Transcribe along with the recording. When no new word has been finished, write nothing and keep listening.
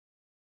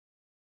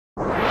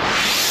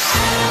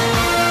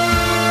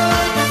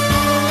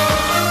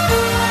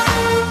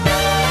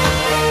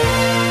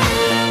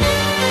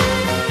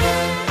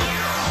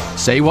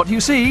Say what you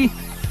see.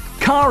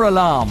 Car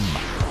alarm.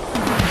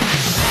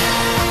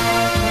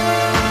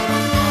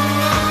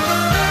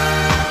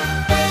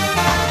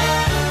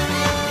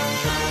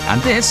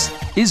 And this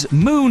is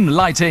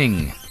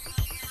moonlighting.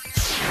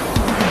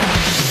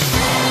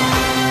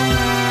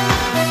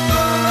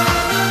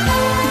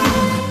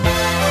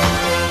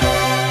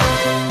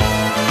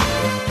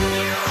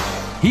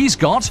 He's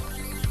got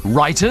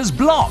writer's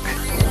block.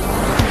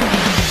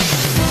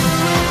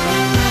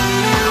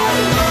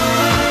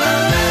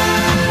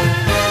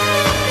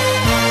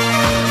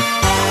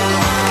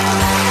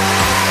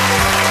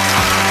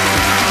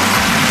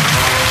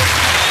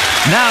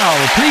 Now,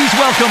 please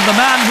welcome the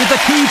man with the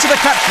key to the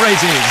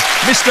catchphrases,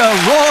 Mr.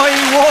 Roy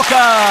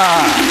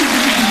Walker.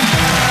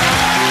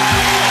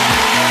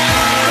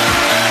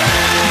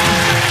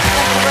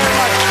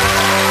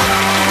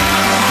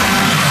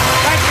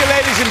 Thank you,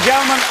 ladies and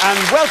gentlemen, and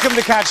welcome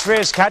to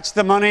Catchphrase. Catch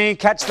the money,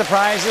 catch the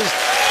prizes.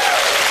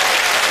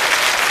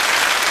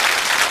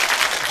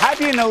 Have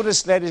you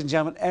noticed, ladies and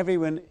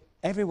gentlemen,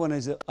 everyone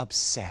is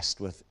obsessed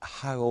with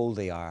how old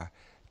they are.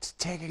 It's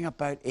taking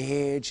about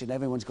age, and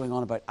everyone's going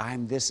on about,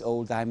 I'm this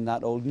old, I'm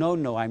that old.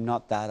 No, I'm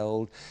not that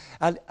old.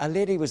 A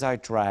lady was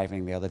out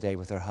driving the other day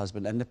with her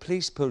husband, and the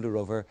police pulled her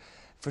over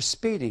for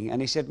speeding.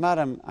 And he said,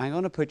 Madam, I'm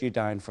going to put you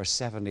down for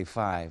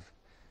 75.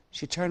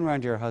 She turned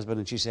around to her husband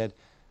and she said,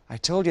 I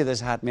told you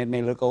this hat made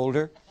me look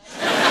older.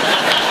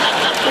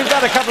 We've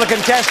got a couple of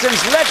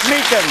contestants. Let's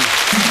meet them.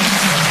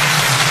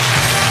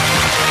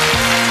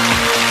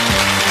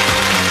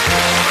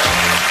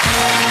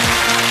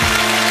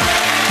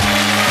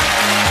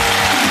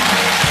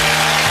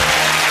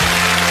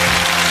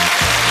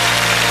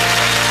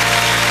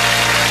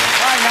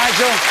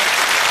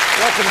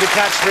 Welcome to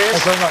Catchphrase.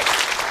 Thank you very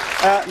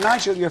much.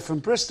 Nigel, you're from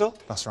Bristol.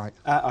 That's right.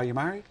 Are you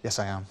married? Yes,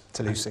 I am.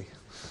 To Lucy.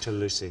 To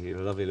Lucy, you're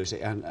lovely Lucy.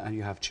 And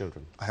you have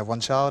children? I have one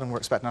child, and we're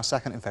expecting our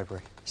second in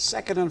February.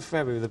 Second in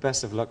February, the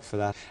best of luck for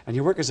that. And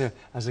you work as a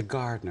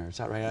gardener, is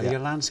that right? Are you a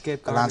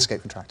landscape gardener? A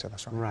landscape contractor,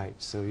 that's right. Right,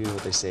 so you know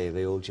what they say,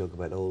 the old joke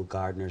about old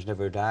gardeners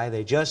never die,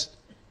 they just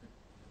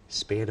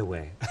spade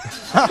away.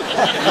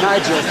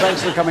 Nigel,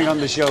 thanks for coming on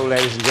the show,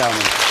 ladies and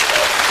gentlemen.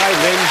 Hi,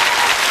 Lynne.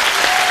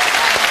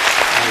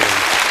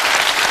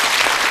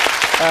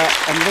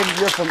 And Lynne,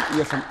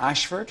 you're from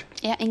Ashford?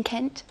 Yeah, in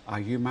Kent. Are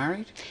you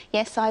married?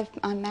 Yes,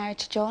 I'm married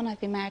to John. I've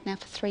been married now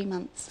for 3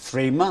 months.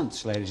 3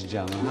 months, ladies and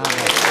gentlemen. And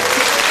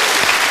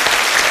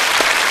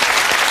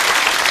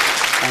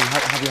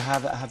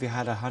have you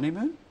had a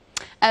honeymoon?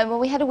 Well,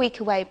 we had a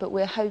week away, but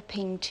we're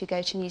hoping to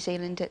go to New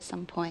Zealand at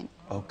some point.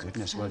 Oh,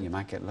 goodness. Well, you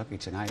might get lucky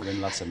tonight,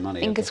 win lots of money.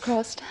 Fingers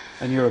crossed.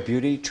 And you're a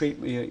beauty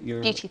treatment?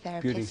 You're beauty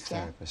therapist, beauty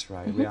therapist, yeah.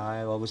 Right.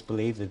 I always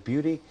believe that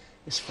beauty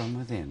is from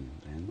within,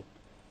 Lynne.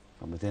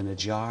 From within a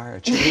jar, a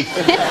tree.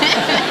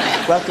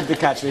 Welcome to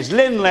Catchphrase.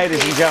 Lynne,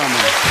 ladies and gentlemen.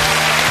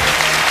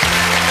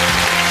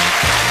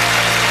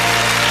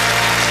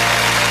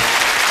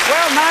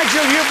 Well,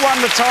 Nigel, you've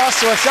won the toss,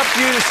 so it's up to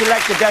you to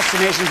select the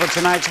destination for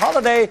tonight's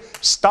holiday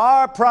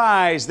star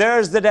prize.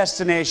 There's the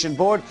destination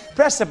board.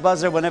 Press the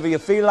buzzer whenever you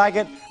feel like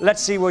it.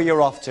 Let's see where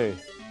you're off to.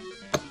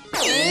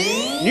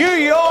 New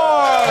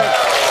York!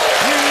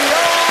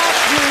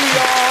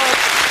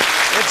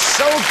 It's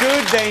so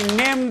good they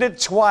named it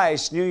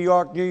twice. New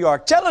York, New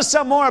York. Tell us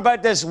some more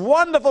about this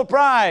wonderful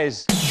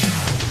prize.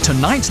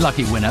 Tonight's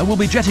lucky winner will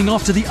be jetting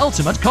off to the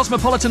ultimate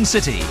cosmopolitan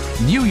city,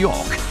 New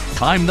York.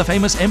 Climb the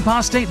famous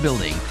Empire State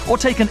Building or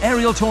take an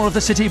aerial tour of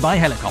the city by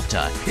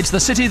helicopter. It's the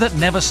city that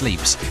never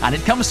sleeps, and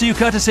it comes to you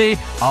courtesy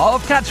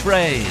of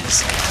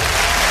Catchphrase.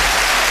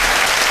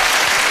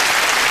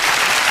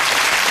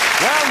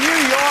 Well, New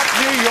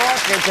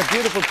York, it's a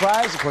beautiful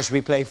prize. Of course,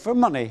 we play for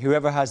money.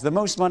 Whoever has the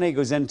most money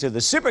goes into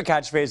the super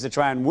catchphrase to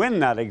try and win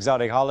that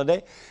exotic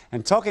holiday.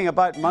 And talking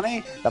about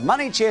money, the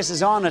money chase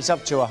is on. It's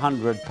up to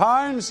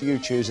 £100. You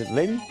choose it,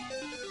 Lynne.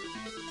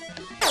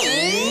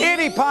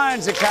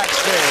 £80 a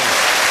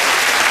catchphrase.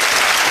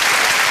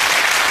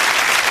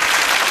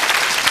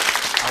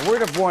 A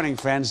word of warning,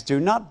 friends. Do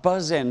not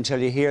buzz in till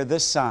you hear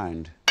this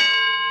sound.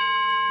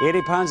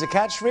 £80 a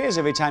catchphrase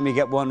every time you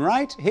get one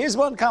right. Here's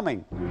one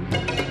coming.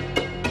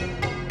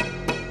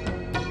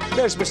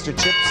 There's Mr.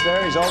 Chips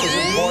there. He's always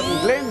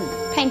important. Lynne.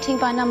 Painting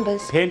by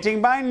numbers.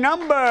 Painting by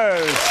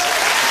numbers.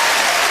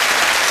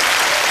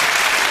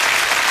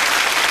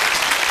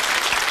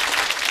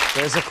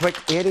 There's a quick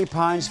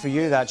 £80 for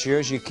you. That's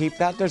yours. You keep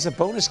that. There's a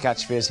bonus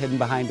catchphrase hidden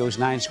behind those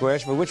 9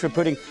 squares, for which we're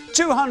putting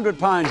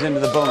 £200 into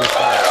the bonus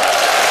prize.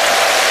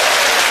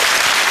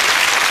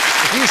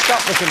 If you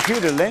stop the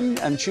computer, Lynne,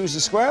 and choose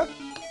a square,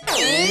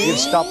 you've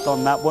stopped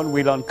on that one.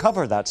 We'll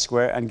uncover that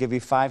square and give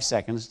you 5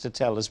 seconds to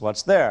tell us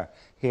what's there.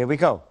 Here we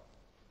go.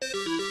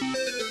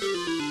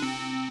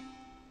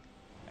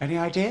 Any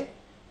idea?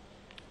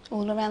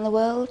 All around the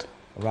world.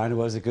 Around the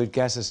world is a good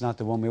guess. It's not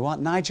the one we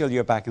want. Nigel,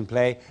 you're back in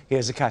play.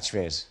 Here's a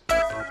catchphrase.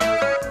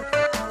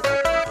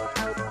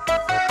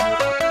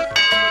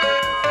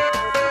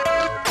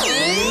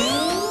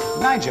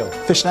 Nigel.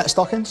 Fishnet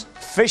stockings.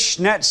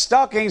 Fishnet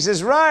stockings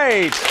is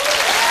right.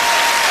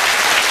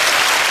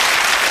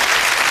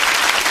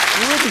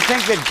 You would wouldn't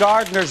think that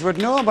gardeners would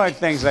know about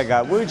things like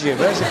that, would you?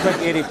 There's a quick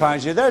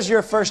 £80 here. There's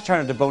your first turn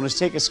at the bonus.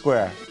 Take a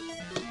square.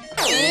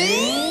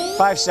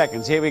 5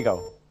 seconds. Here we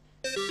go.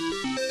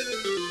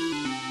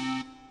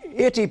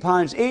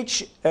 £80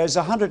 each. There's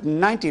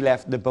 190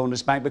 left in the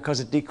bonus bank because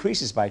it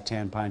decreases by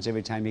 £10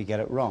 every time you get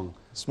it wrong.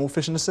 Small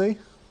fish in the sea?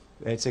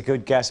 It's a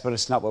good guess, but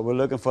it's not what we're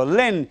looking for.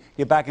 Lynne,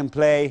 you're back in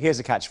play. Here's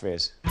a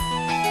catchphrase.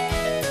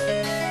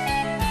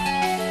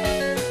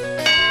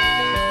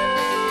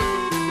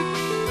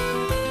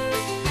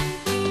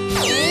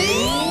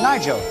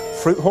 Nigel.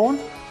 Fruit horn?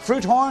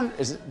 Fruit horn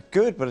is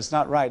good, but it's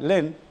not right.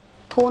 Lynne.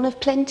 Pawn of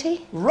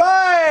plenty.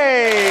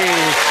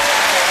 Right!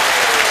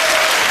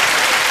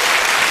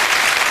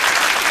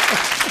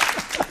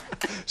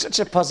 Such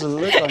a puzzled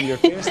look on your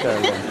face there,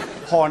 Lynne.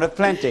 Horn of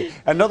plenty.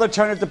 Another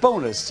turn at the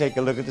bonus. Take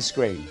a look at the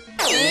screen.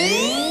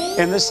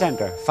 In the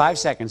centre. 5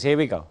 seconds. Here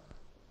we go.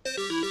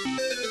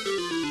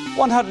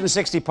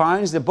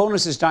 £160. The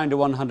bonus is down to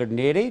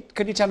 180.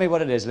 Could you tell me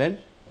what it is, Lynne?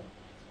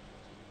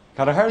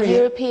 Gotta hurry.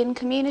 European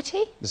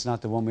community. That's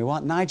not the one we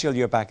want. Nigel,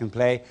 you're back in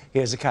play.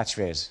 Here's a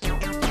catchphrase.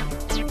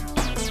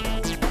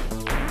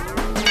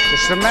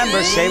 Just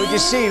remember, say what you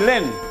see.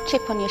 Lynne.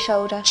 Chip on your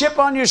shoulder. Chip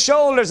on your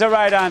shoulder is the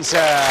right answer.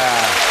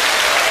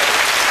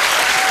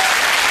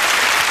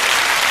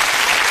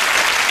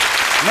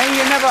 May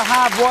you never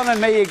have one and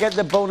may you get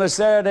the bonus.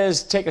 There it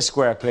is. Take a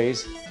square,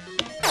 please.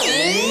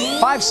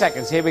 5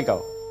 seconds. Here we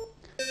go.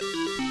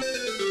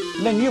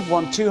 Lynne, you've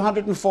won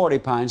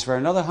 £240 for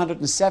another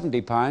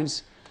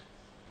 £170.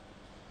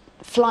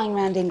 Flying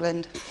round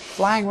England.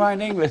 Flying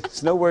round England.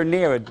 It's nowhere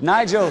near it.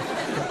 Nigel,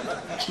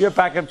 you're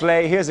back in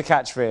play. Here's a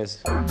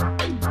catchphrase.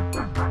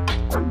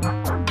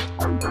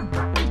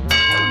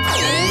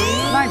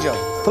 Nigel.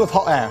 Full of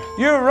hot air.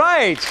 You're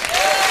right.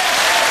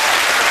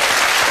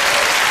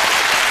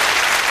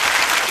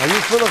 Are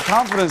you full of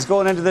confidence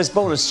going into this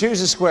bonus?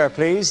 Choose a square,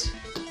 please.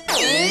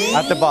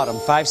 At the bottom.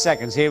 5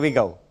 seconds. Here we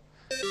go.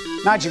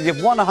 Nigel,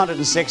 you've won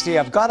 160.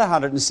 I've got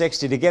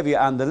 160 to give you,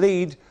 and the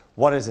lead.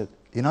 What is it?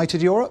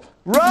 United Europe?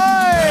 Right!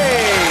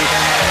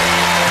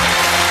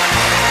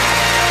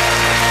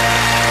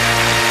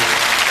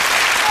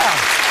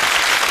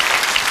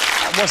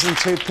 That wasn't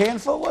too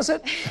painful, was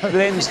it?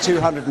 Lynne's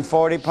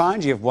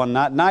 £240. You've won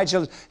that.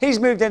 Nigel, he's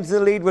moved into the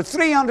lead with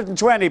 £320,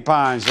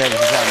 ladies and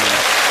gentlemen.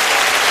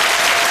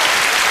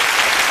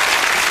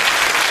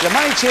 The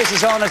money chase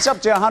is on. It's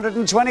up to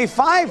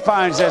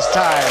 £125 this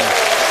time.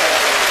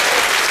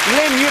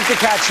 Lynne, you have to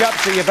catch up,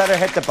 so you better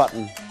hit the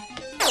button.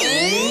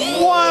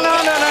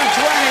 125.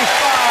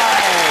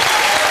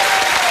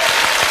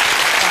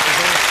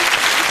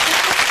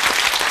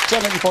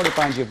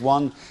 £240 you've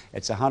won.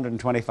 It's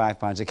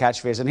 £125 a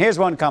catchphrase. And here's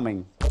one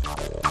coming.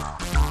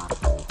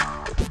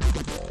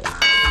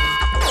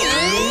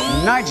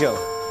 Nigel.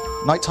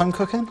 Nighttime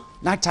cooking?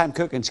 Nighttime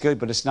cooking's good,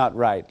 but it's not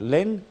right.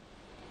 Lynne?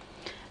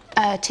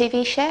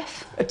 TV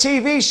chef. A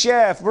TV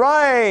chef,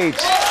 right.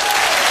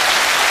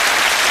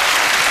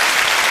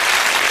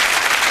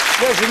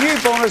 There's a new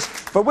bonus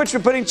for which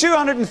we're putting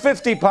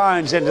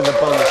 £250 into the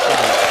bonus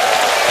bank.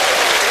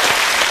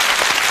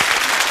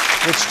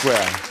 Which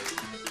square?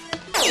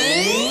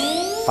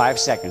 5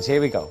 seconds. Here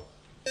we go.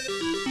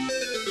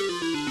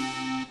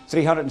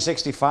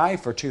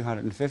 365 for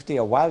 250.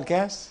 A wild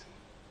guess?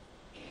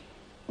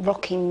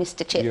 Rocking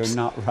Mr. Chips. You're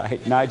not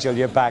right. Nigel,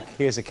 you're back.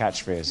 Here's a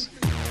catchphrase.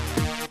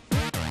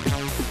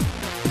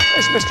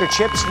 There's Mr.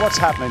 Chips. What's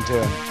happening to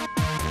him?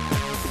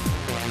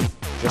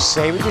 Just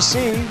say what you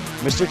see.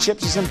 Mr.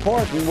 Chips is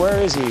important. Where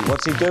is he?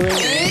 What's he doing?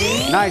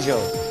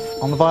 Nigel.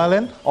 On the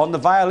violin? On the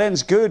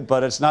violin's good,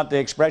 but it's not the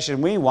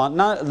expression we want.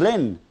 Not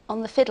Lynne.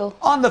 On the fiddle.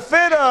 On the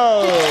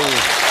fiddle!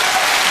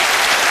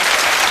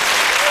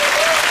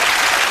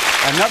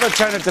 Another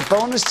turn at the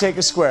bonus. Take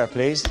a square,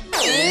 please.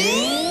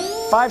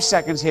 5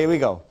 seconds. Here we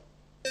go.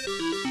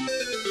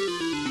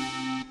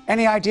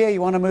 Any idea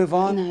you want to move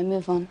on? No,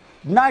 move on.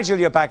 Nigel,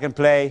 you're back in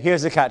play.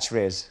 Here's the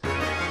catchphrase.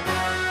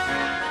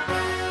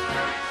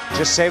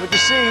 Just say what you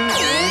see.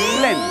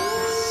 Lynne.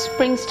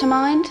 Springs to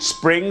mind.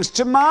 Springs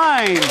to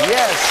mind,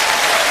 yes.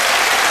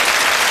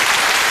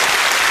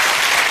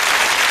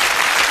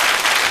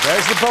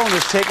 There's the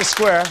bonus. Take a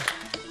square.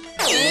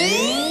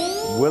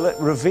 Will it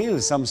reveal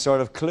some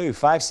sort of clue?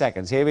 5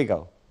 seconds. Here we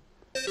go.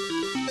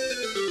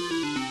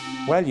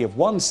 Well, you've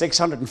won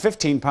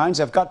 £615.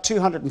 I've got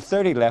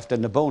 230 left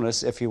in the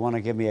bonus if you want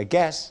to give me a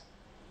guess.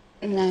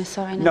 No,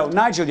 sorry. No,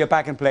 Nigel, you're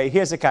back in play.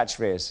 Here's the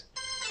catchphrase.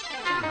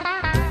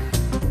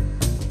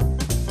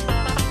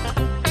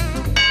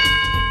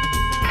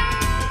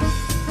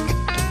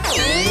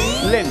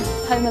 Lynne.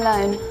 Home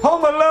Alone.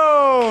 Home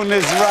Alone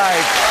is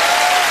right.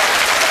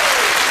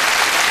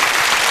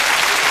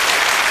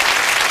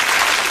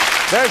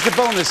 There's the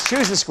bonus.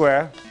 Choose the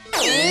square.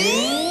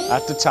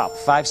 At the top.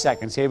 5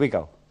 seconds. Here we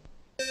go.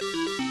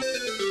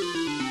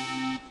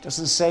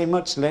 Doesn't say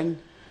much, Lynne.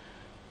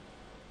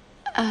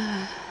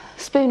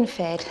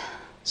 Spoon-fed.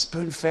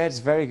 Spoon-fed is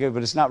very good,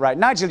 but it's not right.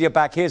 Nigel, you're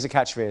back. Here's a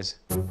catchphrase.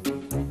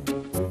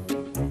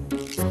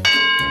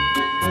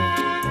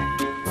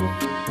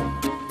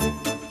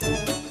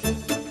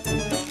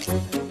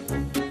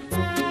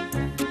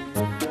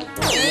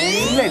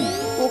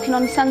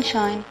 Walking on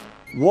sunshine.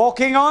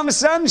 Walking on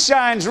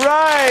sunshine's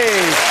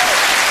right.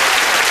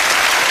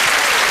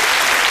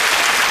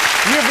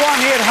 You've won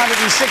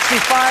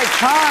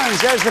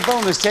 £865. There's the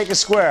bonus. Take a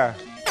square.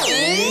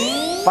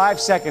 5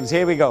 seconds.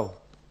 Here we go.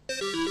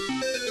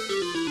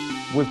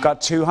 We've got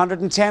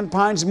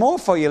 £210 more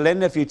for you,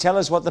 Lynne, if you tell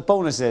us what the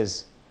bonus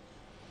is.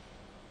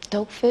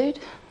 Dog food.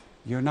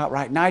 You're not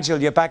right.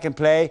 Nigel, you're back in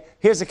play.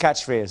 Here's a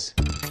catchphrase.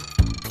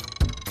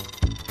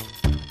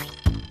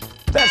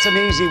 That's an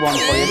easy one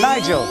for you.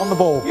 Nigel. On the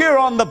ball. You're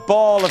on the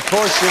ball, of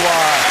course you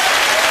are.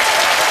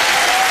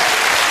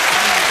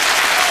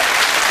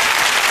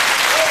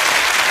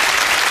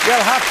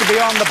 You'll have to be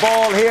on the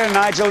ball here,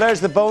 Nigel.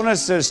 There's the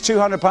bonus. There's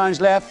 £200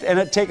 left in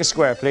it. Take a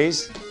square,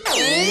 please.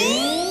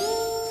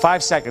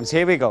 5 seconds.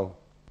 Here we go.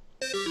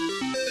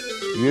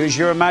 Use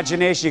your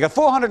imagination. You got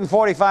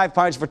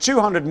 £445 for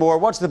 200 more.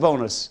 What's the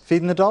bonus?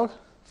 Feeding the dog?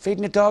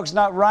 Feeding the dog's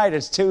not right.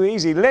 It's too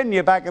easy. Lynne,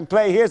 you're back in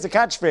play. Here's the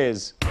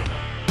catchphrase.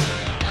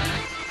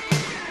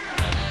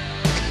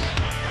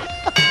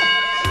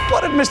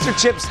 What did Mr.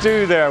 Chips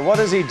do there? What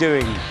is he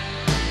doing?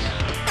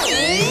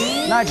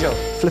 Nigel.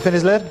 Flipping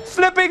his lid?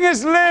 Flipping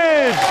his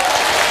lid!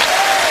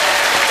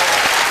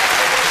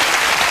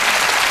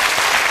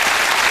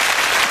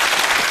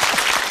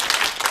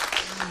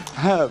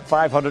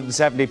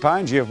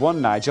 £570. You have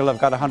won, Nigel. I've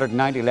got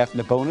 190 left in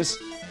the bonus.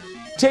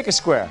 Take a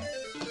square.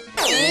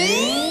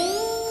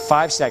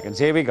 5 seconds.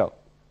 Here we go.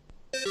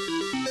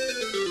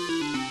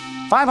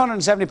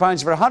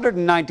 £570 for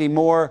 190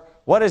 more.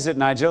 What is it,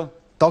 Nigel?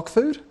 Dog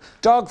food?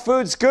 Dog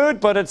food's good,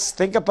 but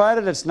think about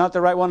it, it's not the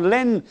right one.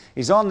 Lynne,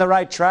 he's on the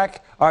right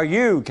track. Are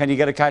you? Can you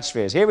get a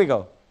catchphrase? Here we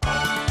go.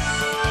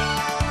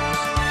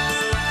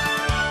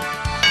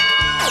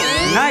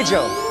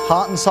 Nigel.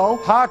 Heart and soul?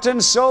 Heart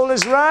and soul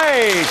is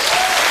right.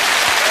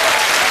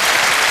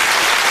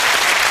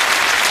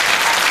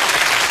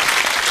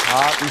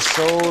 Heart and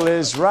soul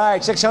is right.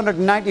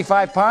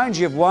 £695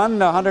 you've won,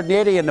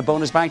 180 in the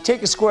bonus bank.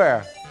 Take a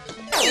square.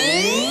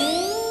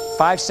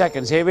 5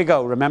 seconds. Here we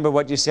go. Remember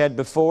what you said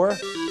before?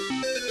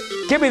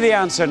 Give me the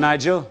answer,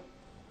 Nigel.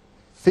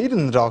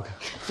 Feeding the dog.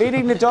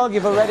 Feeding the dog,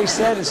 you've already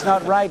said it's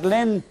not right.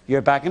 Lynne,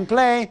 you're back in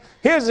play.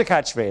 Here's the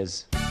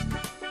catchphrase.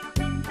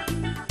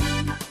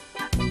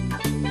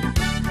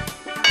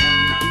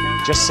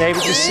 Just say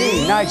what you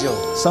see. Nigel.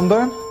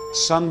 Sunburn?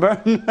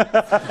 Sunburn?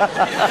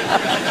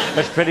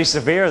 That's pretty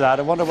severe, that.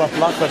 I wonder what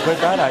block would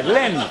put that out.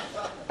 Lynne.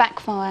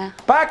 Backfire.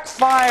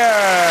 Backfire!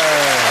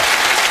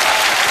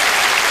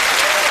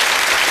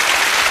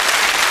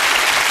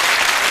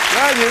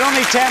 Well, you're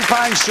only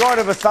 £10 short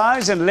of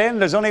 1,000, Lynne.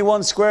 There's only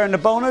one square in the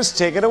bonus.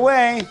 Take it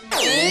away.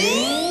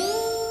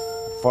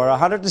 For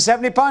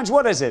 £170,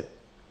 what is it?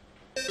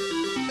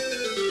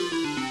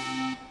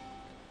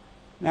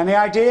 Any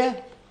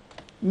idea?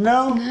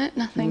 No? No,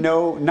 nothing.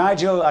 No.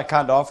 Nigel, I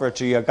can't offer it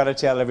to you. I've got to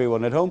tell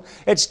everyone at home.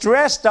 It's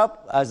dressed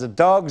up as a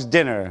dog's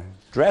dinner.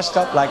 Dressed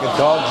up like a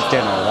dog's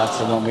dinner. That's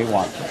the one we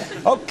want.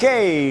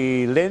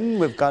 OK, Lynne,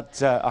 we've got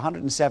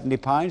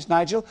 £170.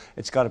 Nigel,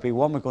 it's got to be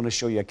one. We're going to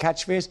show you a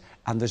catchphrase,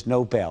 and there's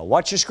no bell.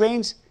 Watch your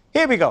screens.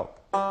 Here we go.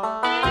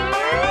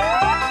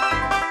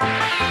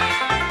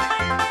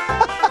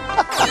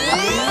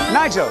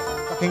 Nigel.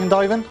 Ducking and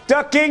diving?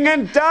 Ducking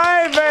and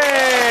diving.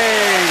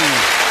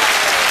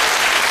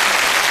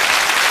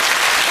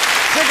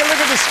 Take a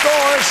look at the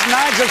scores.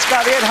 Nigel's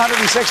got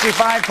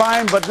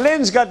 £865, but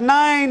Lynne's got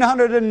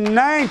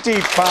 £990.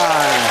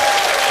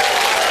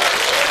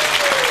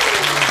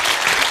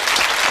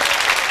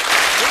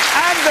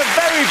 And the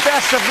very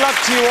best of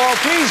luck to you all.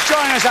 Please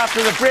join us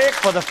after the break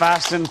for the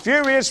Fast and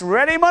Furious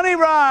Ready Money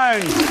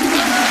Round.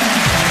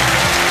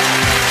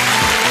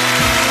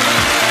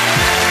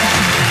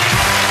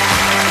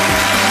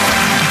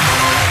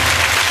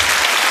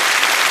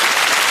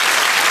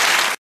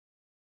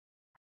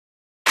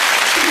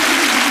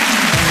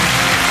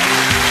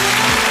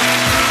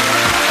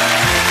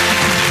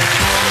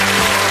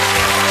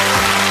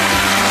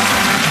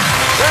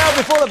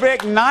 Before the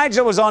break,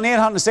 Nigel was on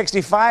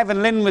 865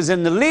 and Lynne was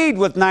in the lead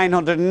with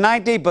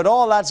 990, but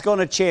all that's going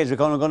to change. We're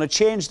going to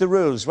change the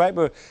rules, right?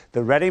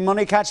 The Ready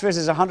Money catchphrase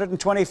is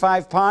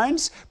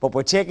 £125, but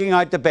we're taking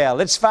out the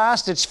bell. It's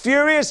fast, it's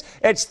furious,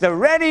 it's the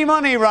Ready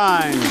Money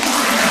round.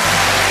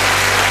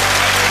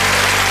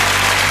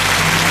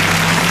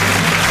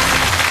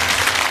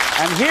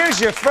 And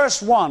here's your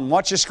first one.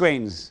 Watch your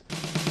screens.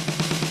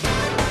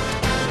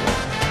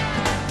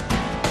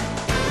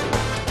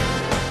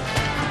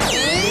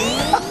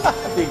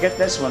 You get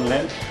this one,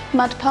 Lynne.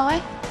 Mud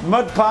pie.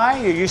 Mud pie,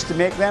 you used to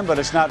make them, but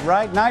it's not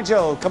right.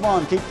 Nigel, come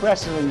on, keep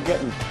pressing and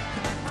getting.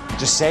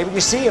 Just say what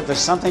you see. If there's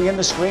something in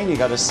the screen, you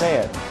got to say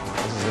it.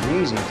 This is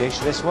an easy dish,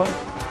 this one.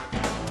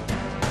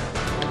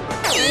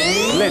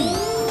 Lynne.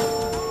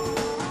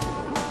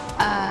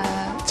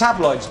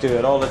 Tabloids do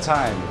it all the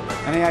time.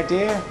 Any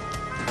idea?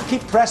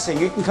 Keep pressing.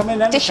 You can come in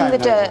anytime. Dishing the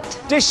dirt.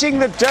 Dishing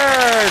the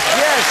dirt,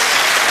 yes.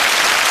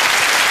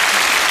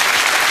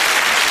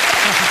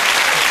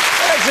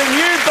 It's a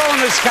new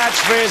bonus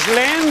catchphrase,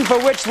 Lynne, for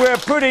which we're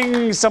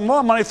putting some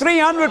more money,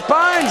 £300 into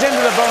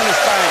the bonus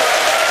bank.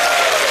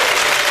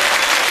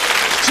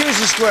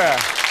 Here's the square.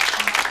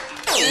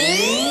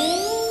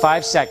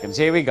 5 seconds.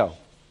 Here we go.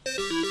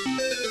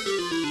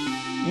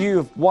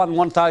 You've won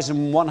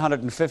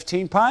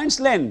 £1,115.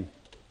 Lynne?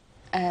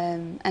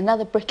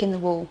 Another brick in the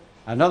wall.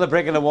 Another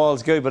brick in the wall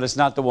is good, but it's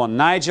not the one.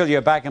 Nigel,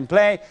 you're back in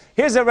play.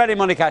 Here's a ready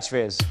money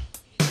catchphrase.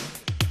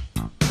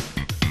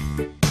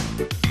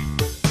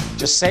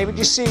 Just say what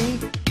you see.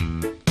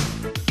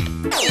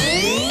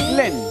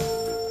 Lynne?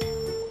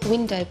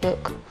 Window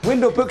book.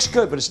 Window book's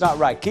good, but it's not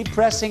right. Keep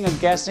pressing and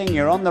guessing.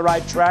 You're on the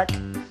right track.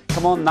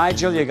 Come on,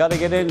 Nigel, you got to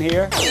get in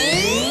here.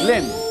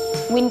 Lynne?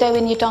 Window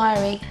in your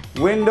diary.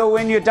 Window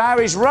in your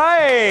diary's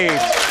right.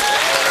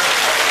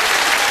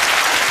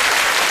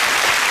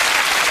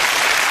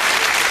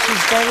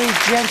 She's very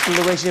gentle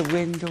the way she said,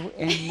 window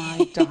in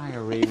my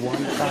diary,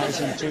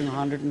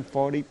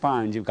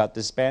 £1,240. You've got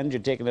to spend,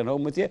 you're taking it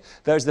home with you.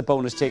 There's the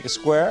bonus, take a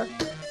square.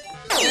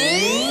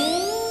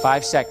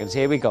 5 seconds,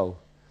 here we go.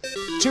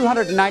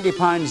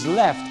 £290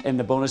 left in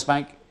the bonus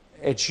bank.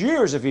 It's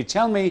yours if you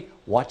tell me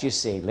what you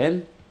see,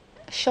 Lynne.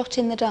 A shot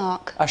in the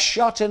dark. A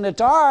shot in the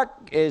dark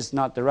is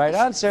not the right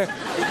answer.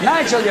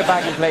 Nigel, you're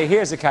back in play.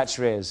 Here's a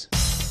catchphrase.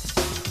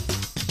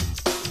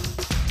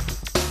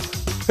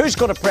 Who's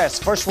going to press?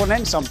 First one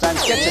in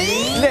sometimes gets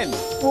it. Lynne?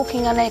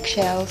 Walking on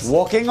eggshells.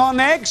 Walking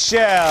on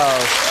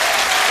eggshells.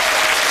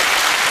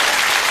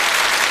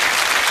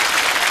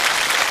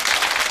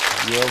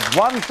 You have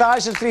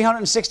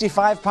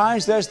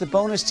 £1,365. There's the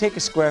bonus. Take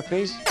a square,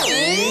 please.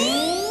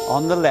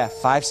 On the left,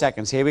 5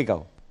 seconds. Here we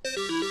go.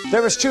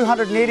 There is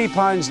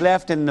 £280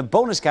 left in the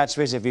bonus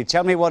catchphrase if you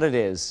tell me what it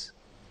is.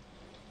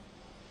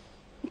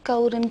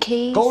 Golden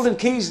keys. Golden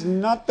keys,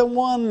 not the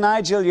one.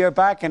 Nigel, you're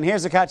back, and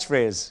here's the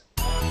catchphrase.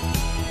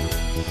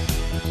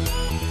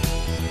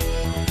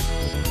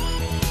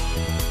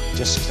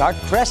 Just start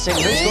pressing.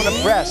 Who's going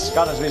to press?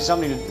 Got to be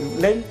something.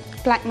 Lynne?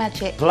 Black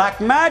magic.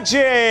 Black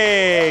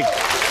magic!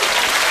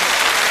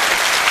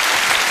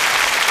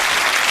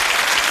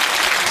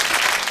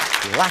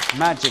 Black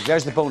magic.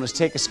 There's the bonus.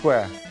 Take a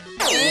square.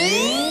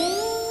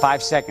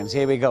 5 seconds.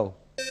 Here we go.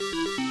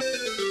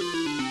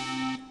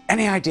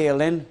 Any idea,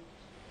 Lynne?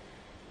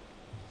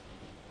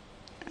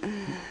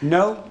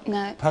 No?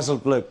 No.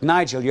 Puzzled look.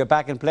 Nigel, you're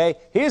back in play.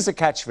 Here's the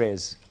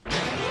catchphrase.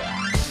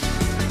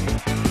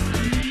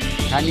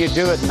 Can you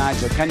do it,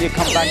 Nigel? Can you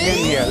come back in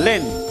here?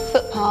 Lynne?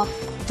 Footpath.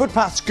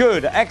 Footpath's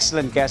good.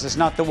 Excellent guess. It's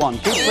not the one.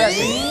 Keep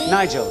pressing.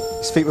 Nigel?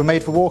 His feet were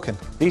made for walking.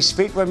 These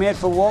feet were made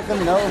for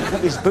walking? No,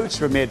 these boots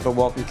were made for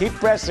walking. Keep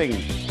pressing.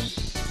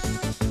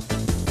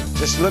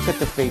 Just look at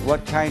the feet.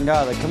 What kind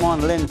are they? Come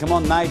on, Lynne. Come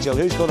on, Nigel.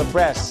 Who's going to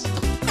press?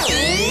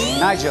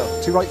 Nigel?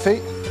 2 right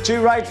feet.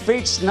 2 right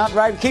feet. Not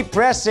right. Keep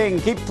pressing.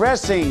 Keep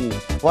pressing.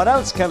 What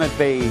else can it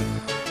be?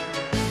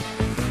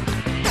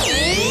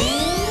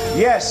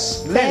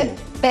 Yes, Lynne.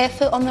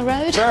 Barefoot on the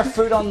road.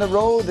 Barefoot on the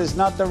road is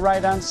not the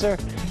right answer.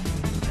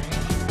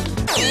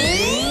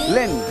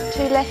 Lynne.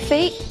 2 left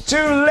feet. 2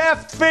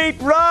 left feet,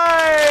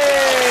 right!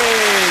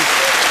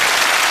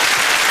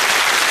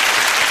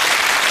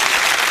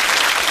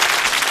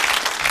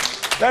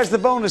 There's the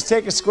bonus.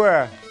 Take a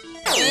square.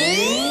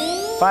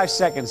 5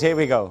 seconds. Here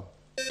we go.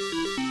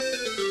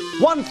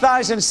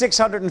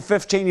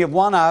 1,615 you've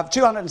won. I have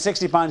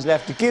 £260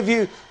 left to give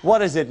you.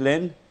 What is it,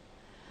 Lynne?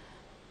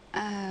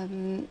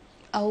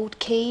 Old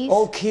keys.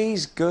 Old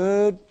keys,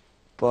 good,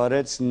 but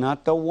it's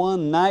not the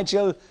one.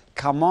 Nigel,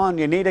 come on,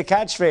 you need a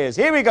catchphrase.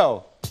 Here we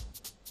go.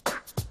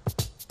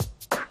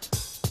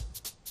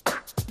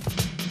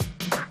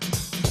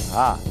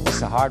 Ah, this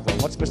is a hard one.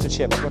 What's Mr.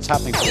 Chips? What's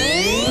happening to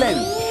you?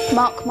 Lynne.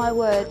 Mark my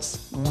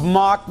words.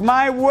 Mark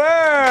my words.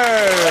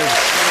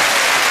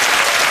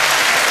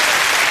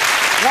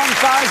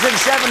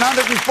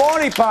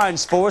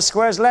 £1,740. 4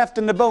 squares left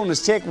in the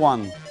bonus. Take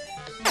one.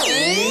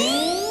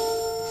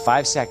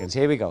 5 seconds.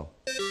 Here we go.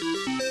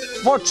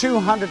 For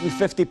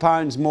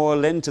 £250 more,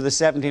 Lynne, to the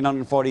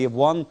 1,740 you've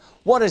won.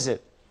 What is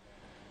it?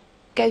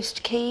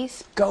 Ghost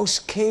keys.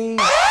 Ghost keys.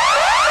 Not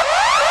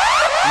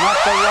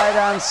the right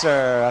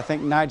answer. I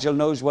think Nigel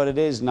knows what it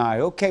is now.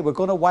 OK, we're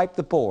going to wipe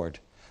the board.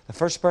 The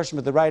first person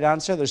with the right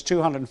answer, there's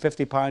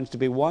 £250 to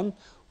be won,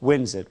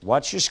 wins it.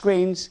 Watch your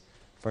screens.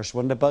 First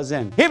one to buzz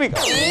in. Here we go.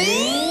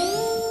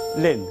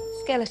 Lynne.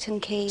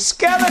 Skeleton keys.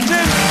 Skeleton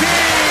keys!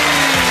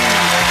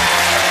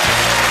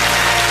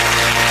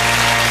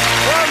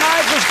 Well,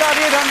 Nigel's got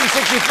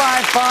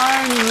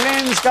 £865.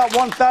 Lynne's got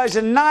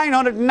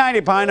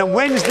 £1,990 and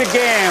wins the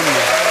game.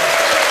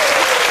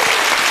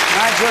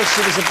 Nigel,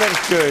 she was a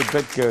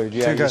bit good.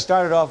 Yeah, you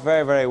started off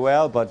very, very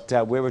well, but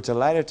we were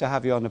delighted to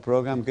have you on the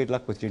programme. Good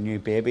luck with your new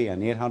baby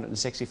and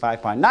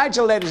 £865.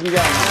 Nigel, ladies and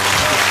gentlemen.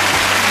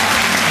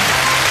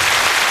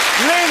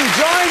 Lynne,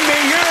 join me.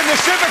 You're in the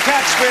Super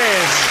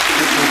Catchphrase.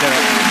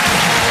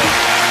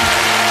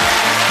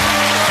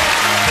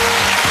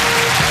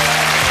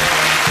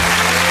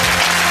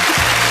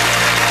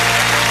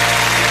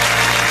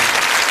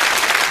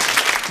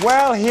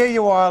 Well, here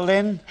you are,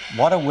 Lynne.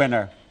 What a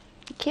winner.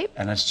 Thank you.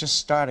 And it's just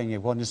starting.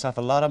 You've won yourself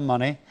a lot of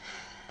money.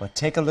 But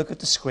take a look at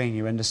the screen.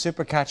 You're in the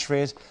Super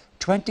Catchphrase.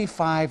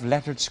 25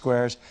 lettered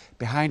squares.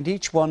 Behind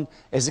each one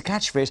is a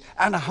catchphrase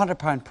and a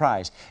 £100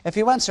 prize. If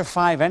you answer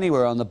 5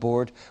 anywhere on the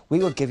board, we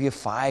will give you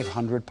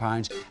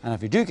 £500. And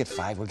if you do get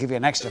 5, we'll give you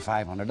an extra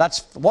 500.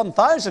 That's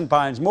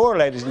 £1,000 more,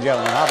 ladies and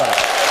gentlemen. How about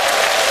it?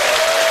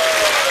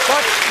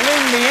 But,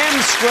 Lynne, the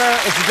M square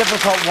is the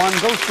difficult one.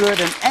 Go through it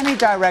in any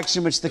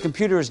direction which the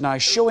computer is now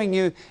showing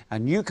you,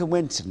 and you can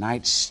win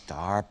tonight's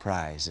star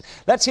prize.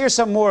 Let's hear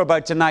some more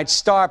about tonight's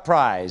star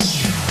prize.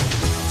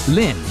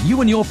 Lynne,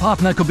 you and your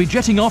partner could be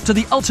jetting off to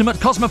the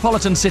ultimate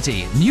cosmopolitan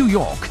city, New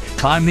York,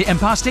 climb the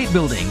Empire State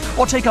Building,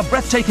 or take a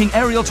breathtaking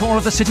aerial tour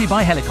of the city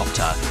by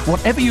helicopter.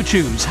 Whatever you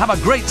choose, have a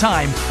great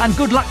time, and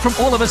good luck from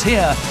all of us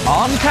here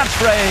on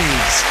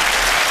Catchphrase.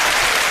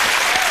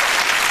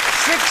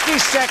 60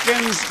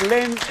 seconds,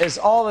 Lynne, is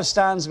all that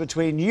stands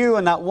between you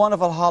and that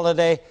wonderful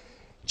holiday.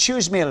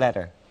 Choose me a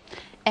letter.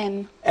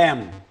 M.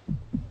 M.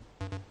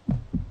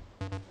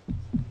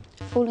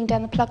 Falling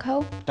down the plug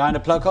hole. Down the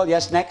plug hole,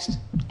 yes, next.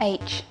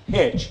 H.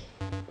 H.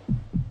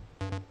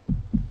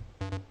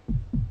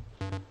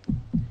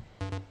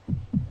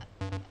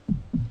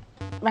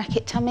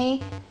 Racket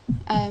tummy.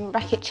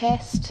 Racket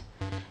chest.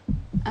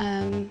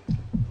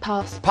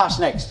 Pass. Pass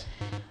next.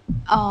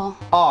 R.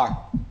 R.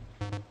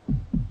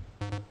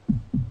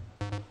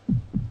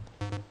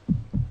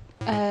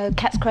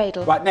 Cat's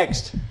cradle. Right,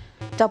 next.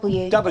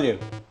 W. W.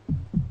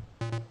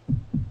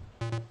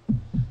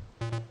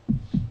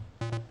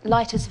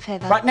 Light as a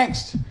feather. Right,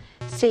 next.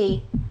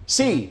 C.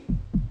 C.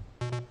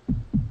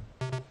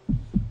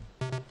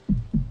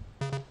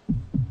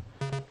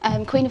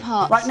 Queen of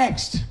Hearts. Right,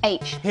 next.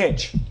 H.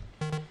 H.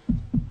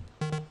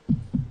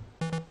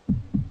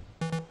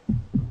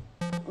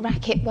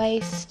 Racket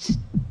waist.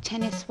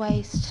 Tennis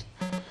waist.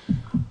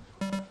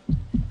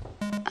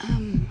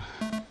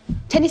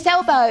 Tennis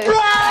elbow.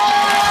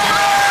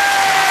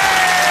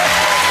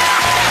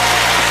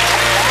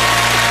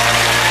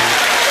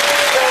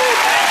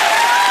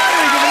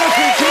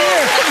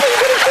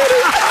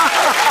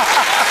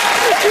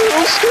 You're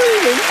all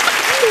screaming.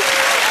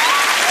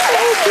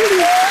 Oh,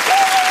 brilliant.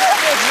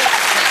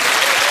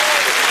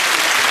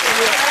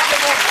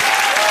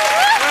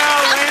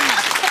 Well, Lynne,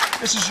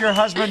 this is your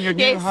husband, your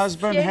new Yes,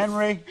 husband, yes.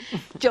 Henry.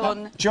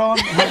 John. John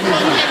Henry.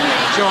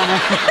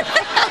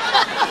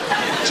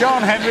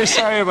 John Henry,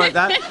 sorry about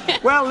that.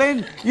 Well,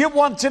 Lynne, you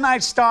won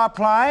tonight's star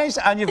prize,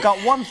 and you've got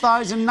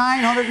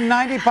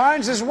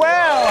 £1,990 as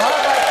well. How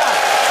about that?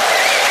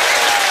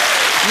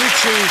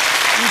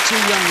 You two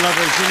young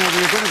lovers, you know,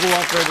 we were going to go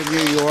up there to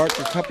New York,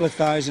 a couple of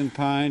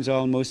 £1,000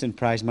 almost in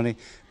prize money,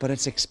 but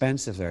it's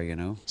expensive there, you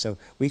know. So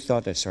we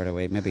thought that sort of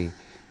way, maybe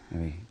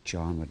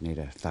John would need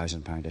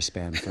 £1,000 to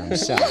spend for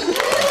himself.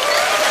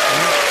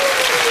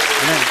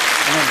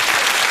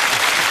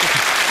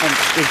 And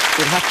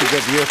we'd have to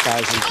give you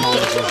 £1,000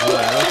 as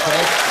well,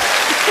 okay?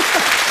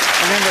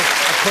 And then,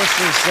 of course,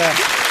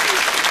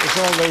 there's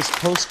all those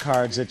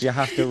postcards that you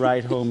have to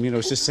write home, you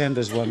know, so send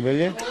us one, will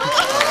you?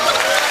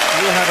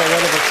 You have a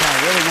wonderful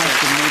time. Really nice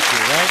to meet you,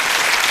 right?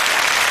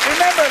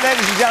 Remember,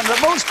 ladies and gentlemen,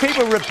 that most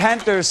people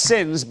repent their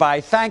sins by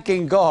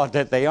thanking God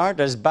that they aren't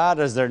as bad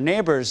as their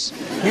neighbours.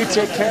 You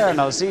take care, and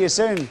I'll see you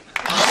soon.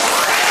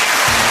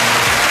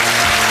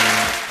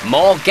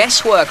 More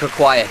guesswork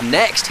required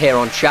next here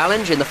on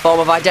Challenge in the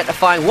form of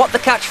identifying what the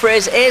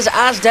catchphrase is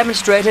as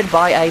demonstrated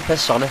by a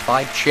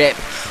personified chip.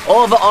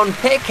 Over on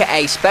Pick,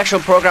 a special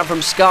programme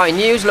from Sky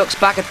News looks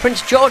back at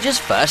Prince George's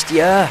first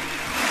year.